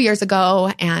so a few years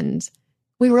ago, and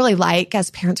as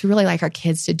parents, we really like our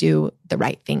kids to do the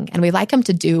right thing. And we like them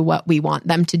to do what we want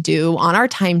them to do on our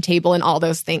timetable and all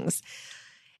those things.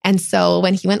 And so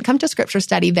when he went come to scripture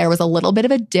study, there was a little bit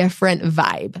of a different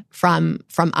vibe from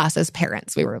us as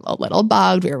parents. We were a little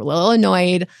bugged. We were a little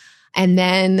annoyed. And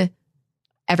then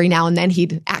every now and then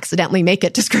he'd accidentally make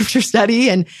it to scripture study.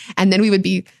 And then we would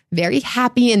be very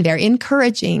happy and very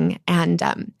encouraging. And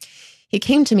he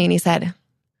came to me and he said,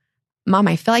 Mom,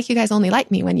 I feel like you guys only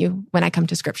like me when I come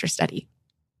to scripture study.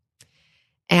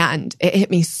 And it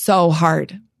hit me so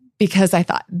hard because I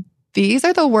thought, these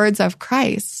are the words of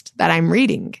Christ that I'm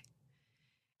reading.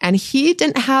 And he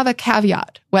didn't have a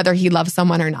caveat, whether he loved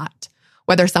someone or not,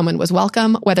 whether someone was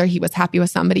welcome, whether he was happy with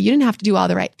somebody. You didn't have to do all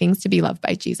the right things to be loved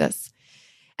by Jesus.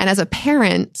 And as a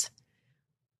parent,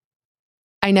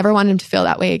 I never wanted him to feel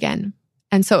that way again.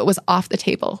 And so it was off the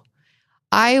table.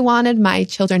 I wanted my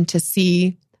children to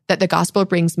see that the gospel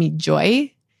brings me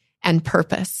joy and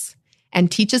purpose and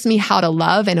teaches me how to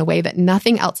love in a way that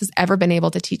nothing else has ever been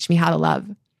able to teach me how to love.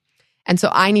 And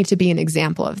so I need to be an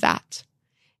example of that.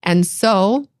 And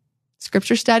so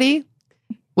scripture study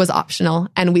was optional,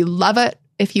 and we love it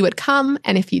if he would come.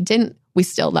 And if he didn't, we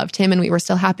still loved him and we were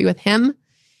still happy with him.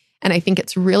 And I think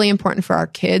it's really important for our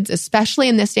kids, especially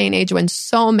in this day and age when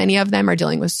so many of them are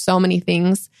dealing with so many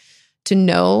things, to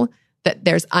know that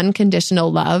there's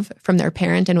unconditional love from their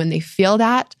parent. And when they feel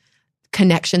that,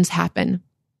 connections happen.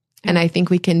 And I think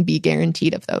we can be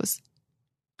guaranteed of those.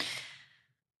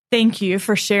 Thank you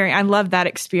for sharing. I love that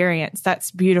experience. That's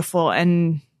beautiful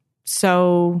and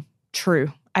so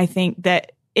true. I think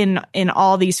that in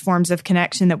all these forms of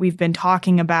connection that we've been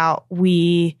talking about,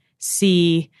 we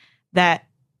see that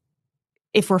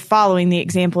if we're following the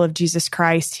example of Jesus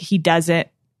Christ, he doesn't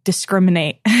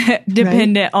discriminate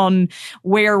dependent on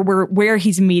where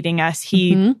he's meeting us.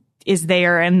 He is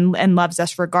there and loves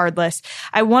us regardless.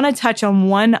 I want to touch on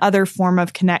one other form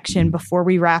of connection before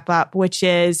we wrap up, which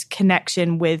is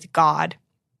connection with God.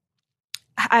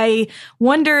 I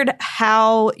wondered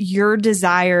how your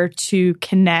desire to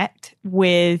connect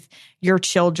with your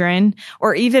children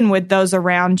or even with those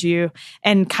around you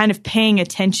and kind of paying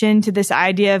attention to this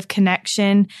idea of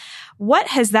connection, what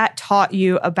has that taught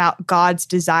you about God's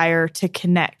desire to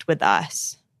connect with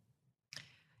us?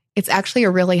 It's actually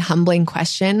a really humbling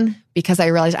question because I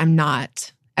realize I'm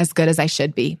not as good as I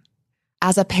should be.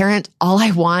 As a parent, all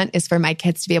I want is for my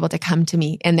kids to be able to come to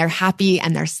me in their happy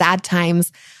and their sad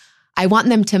times. I want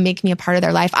them to make me a part of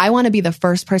their life. I want to be the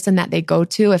first person that they go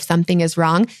to if something is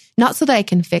wrong, not so that I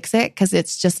can fix it because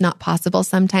it's just not possible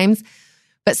sometimes,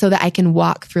 but so that I can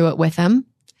walk through it with them.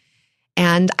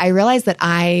 And I realize that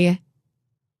I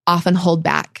often hold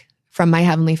back from my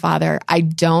Heavenly Father. I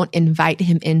don't invite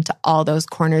him into all those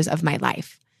corners of my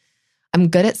life. I'm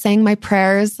good at saying my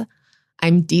prayers.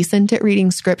 I'm decent at reading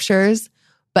scriptures,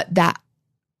 but that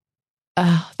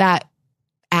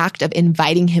act of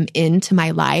inviting him into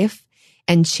my life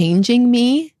and changing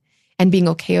me and being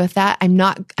okay with that, I'm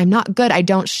not good. I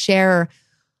don't share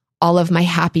all of my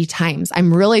happy times.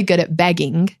 I'm really good at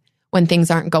begging when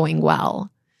things aren't going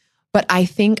well. But I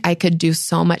think I could do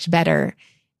so much better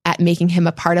at making him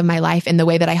a part of my life in the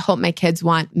way that I hope my kids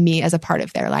want me as a part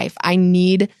of their life. I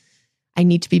need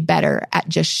to be better at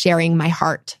just sharing my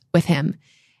heart with him,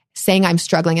 saying I'm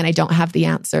struggling and I don't have the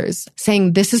answers,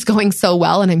 saying this is going so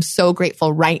well and I'm so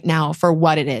grateful right now for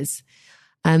what it is.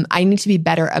 I need to be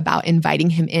better about inviting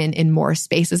him in more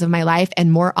spaces of my life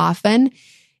and more often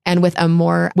and with a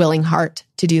more willing heart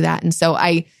to do that. And so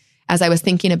as I was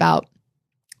thinking about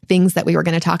things that we were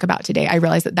going to talk about today, I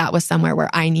realized that was somewhere where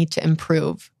I need to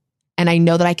improve. And I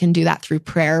know that I can do that through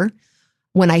prayer.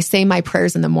 When I say my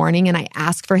prayers in the morning and I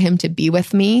ask for him to be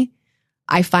with me,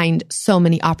 I find so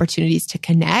many opportunities to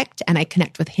connect, and I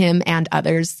connect with him and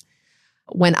others.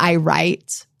 When I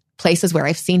write places where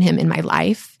I've seen him in my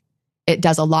life, it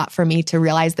does a lot for me to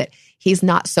realize that he's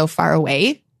not so far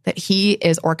away, that he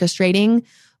is orchestrating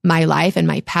my life and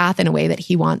my path in a way that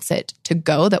he wants it to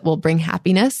go, that will bring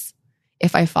happiness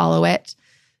if I follow it.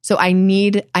 So I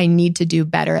need to do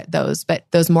better at those. But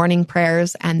those morning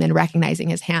prayers and then recognizing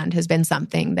his hand has been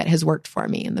something that has worked for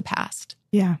me in the past.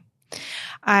 Yeah.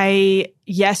 I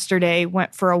yesterday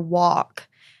went for a walk,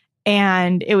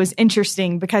 and it was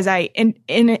interesting because I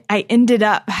ended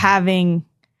up having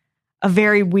a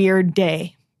very weird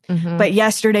day. Mm-hmm. But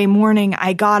yesterday morning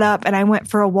I got up and I went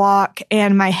for a walk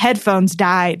and my headphones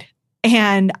died.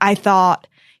 And I thought,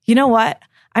 you know what?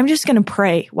 I'm just going to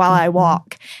pray while I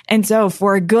walk. And so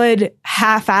for a good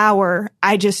half hour,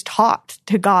 I just talked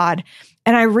to God.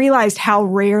 And I realized how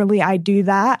rarely I do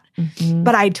that. Mm-hmm.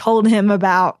 But I told him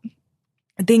about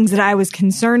things that I was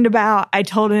concerned about. I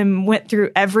told him, went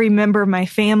through every member of my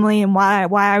family and why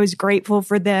I was grateful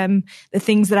for them, the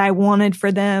things that I wanted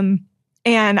for them.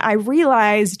 And I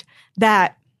realized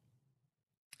that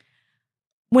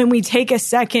when we take a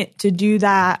second to do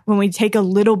that, when we take a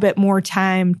little bit more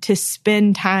time to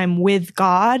spend time with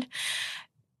God,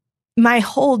 my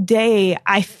whole day,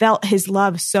 I felt his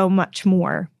love so much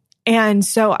more. And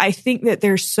so I think that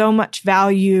there's so much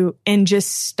value in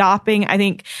just stopping. I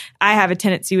think I have a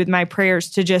tendency with my prayers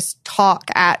to just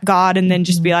talk at God and then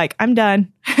just be like, I'm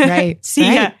done. Right.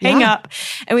 See ya. Hang up.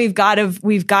 And we've got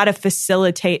to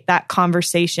facilitate that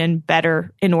conversation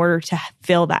better in order to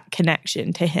feel that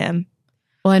connection to him.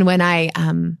 Well, and when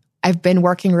I've been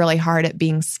working really hard at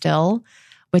being still,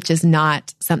 which is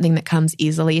not something that comes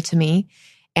easily to me.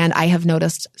 And I have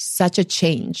noticed such a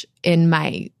change in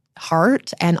my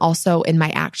heart and also in my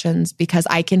actions because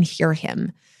I can hear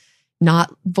him,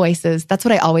 not voices. That's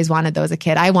what I always wanted though as a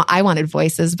kid. I wanted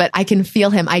voices, but I can feel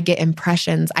him. I get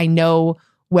impressions. I know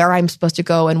where I'm supposed to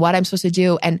go and what I'm supposed to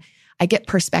do. And I get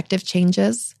perspective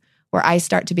changes where I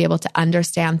start to be able to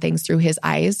understand things through his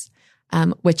eyes,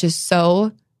 which is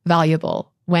so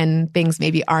valuable when things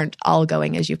maybe aren't all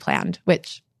going as you planned,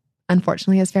 which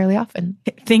unfortunately is fairly often.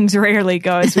 Things rarely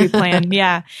go as we plan.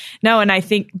 Yeah. No, and I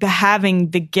think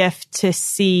having the gift to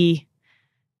see,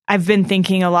 I've been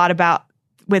thinking a lot about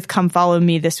with Come Follow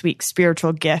Me this week,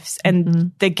 spiritual gifts.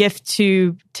 And the gift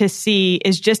to see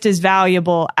is just as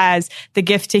valuable as the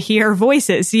gift to hear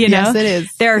voices, you know? Yes, it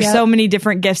is. There are so many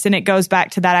different gifts, and it goes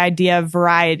back to that idea of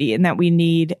variety and that we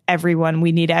need everyone.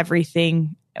 We need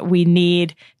everything. We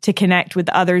need to connect with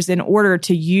others in order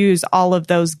to use all of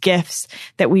those gifts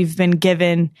that we've been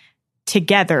given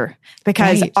together,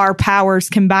 because our powers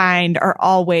combined are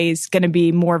always going to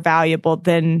be more valuable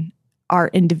than our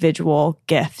individual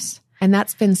gifts. And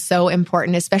that's been so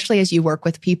important, especially as you work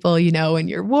with people, in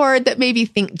your ward that maybe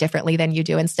think differently than you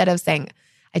do. Instead of saying,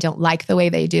 I don't like the way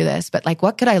they do this, but like,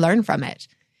 what could I learn from it?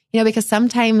 Because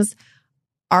sometimes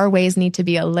our ways need to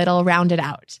be a little rounded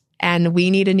out and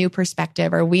we need a new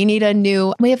perspective or we need a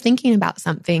new way of thinking about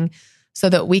something so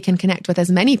that we can connect with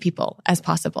as many people as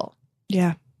possible.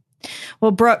 Yeah.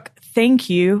 Well, Brooke, thank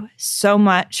you so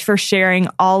much for sharing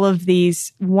all of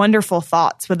these wonderful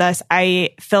thoughts with us.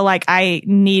 I feel like I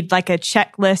need like a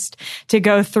checklist to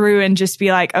go through and just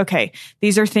be like, okay,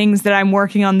 these are things that I'm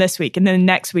working on this week. And then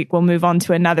next week we'll move on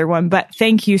to another one. But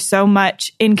thank you so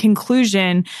much. In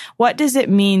conclusion, what does it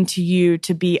mean to you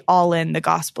to be all in the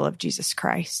gospel of Jesus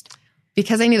Christ?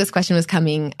 Because I knew this question was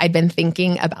coming, I'd been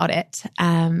thinking about it.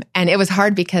 And it was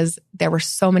hard because there were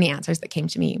so many answers that came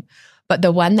to me. But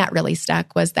the one that really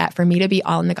stuck was that for me to be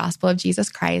all in the gospel of Jesus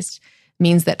Christ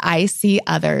means that I see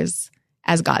others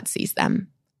as God sees them.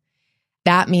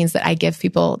 That means that I give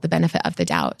people the benefit of the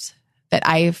doubt, that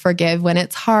I forgive when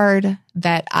it's hard,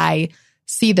 that I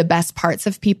see the best parts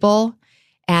of people,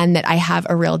 and that I have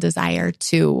a real desire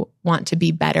to want to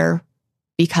be better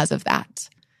because of that.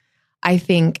 I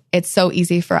think it's so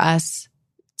easy for us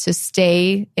to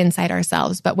stay inside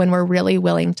ourselves, but when we're really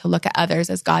willing to look at others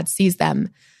as God sees them,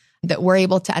 that we're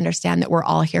able to understand that we're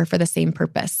all here for the same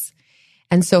purpose.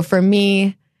 And so for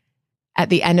me, at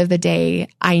the end of the day,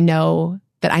 I know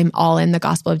that I'm all in the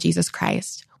gospel of Jesus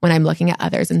Christ when I'm looking at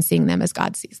others and seeing them as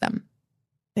God sees them.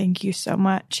 Thank you so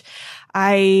much.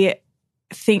 I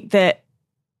think that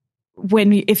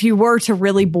if you were to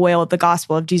really boil the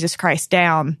gospel of Jesus Christ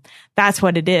down, that's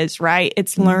what it is, right?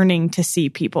 It's learning to see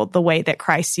people the way that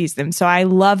Christ sees them. So I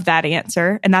love that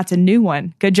answer. And that's a new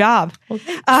one. Good job.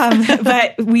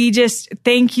 But we just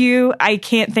thank you. I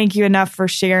can't thank you enough for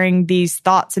sharing these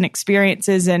thoughts and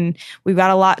experiences. And we've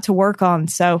got a lot to work on.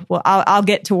 So I'll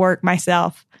get to work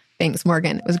myself. Thanks,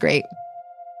 Morgan. It was great.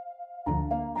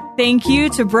 Thank you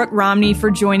to Brooke Romney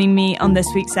for joining me on this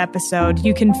week's episode.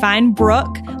 You can find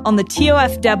Brooke on the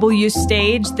TOFW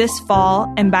stage this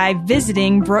fall and by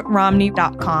visiting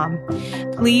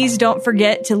brookeromney.com. Please don't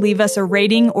forget to leave us a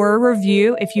rating or a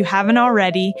review if you haven't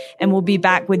already, and we'll be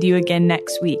back with you again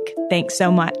next week. Thanks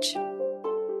so much.